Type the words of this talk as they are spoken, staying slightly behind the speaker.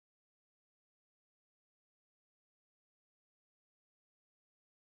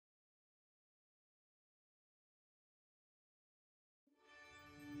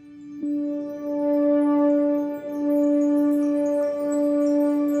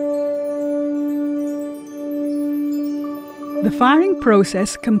The firing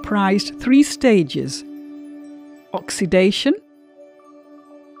process comprised 3 stages: oxidation,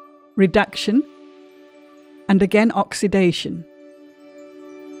 reduction, and again oxidation.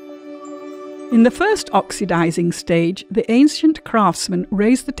 In the first oxidizing stage, the ancient craftsmen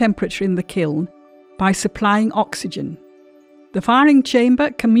raised the temperature in the kiln by supplying oxygen. The firing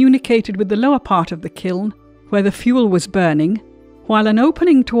chamber communicated with the lower part of the kiln, where the fuel was burning, while an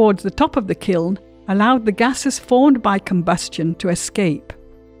opening towards the top of the kiln allowed the gases formed by combustion to escape.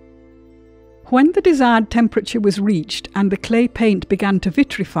 When the desired temperature was reached and the clay paint began to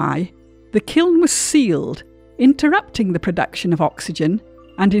vitrify, the kiln was sealed, interrupting the production of oxygen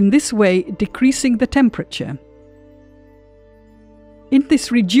and in this way decreasing the temperature. In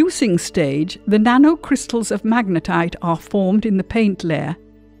this reducing stage, the nanocrystals of magnetite are formed in the paint layer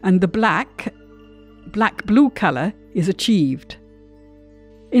and the black-blue colour is achieved.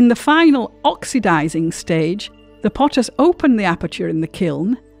 In the final oxidizing stage, the potters open the aperture in the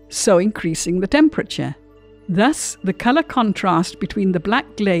kiln, so increasing the temperature. Thus, the colour contrast between the black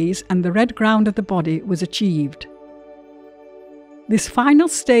glaze and the red ground of the body was achieved. This final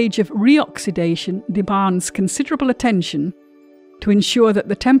stage of reoxidation demands considerable attention to ensure that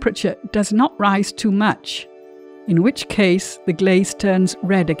the temperature does not rise too much, in which case the glaze turns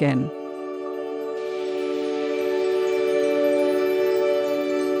red again.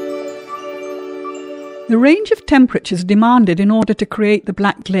 The range of temperatures demanded in order to create the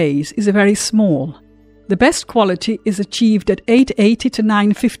black glaze is very small. The best quality is achieved at 880 to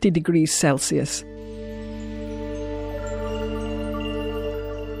 950 degrees Celsius.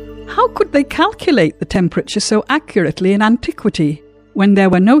 How could they calculate the temperature so accurately in antiquity, when there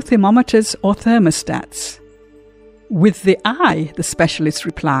were no thermometers or thermostats? With the eye, the specialists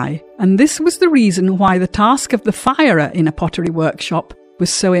reply, and this was the reason why the task of the firer in a pottery workshop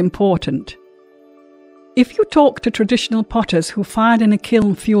was so important. If you talk to traditional potters who fired in a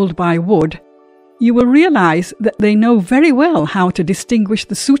kiln fueled by wood, you will realize that they know very well how to distinguish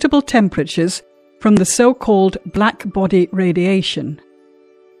the suitable temperatures from the so-called black body radiation.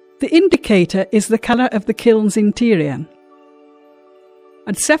 The indicator is the colour of the kiln's interior.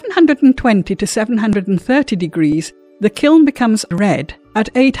 At 720 to 730 degrees, the kiln becomes red. At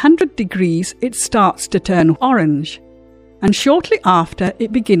 800 degrees, it starts to turn orange, and shortly after,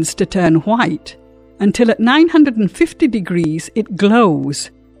 it begins to turn white, until at 950 degrees, it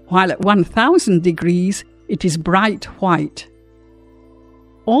glows, while at 1000 degrees, it is bright white.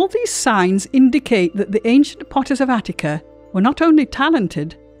 All these signs indicate that the ancient potters of Attica were not only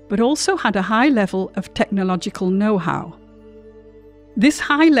talented, but also had a high level of technological know-how. This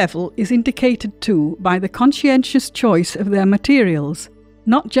high level is indicated too by the conscientious choice of their materials,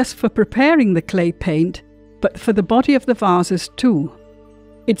 not just for preparing the clay paint, but for the body of the vases too.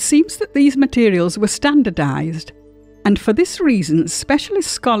 It seems that these materials were standardized, and for this reason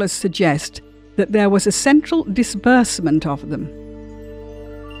specialist scholars suggest that there was a central disbursement of them.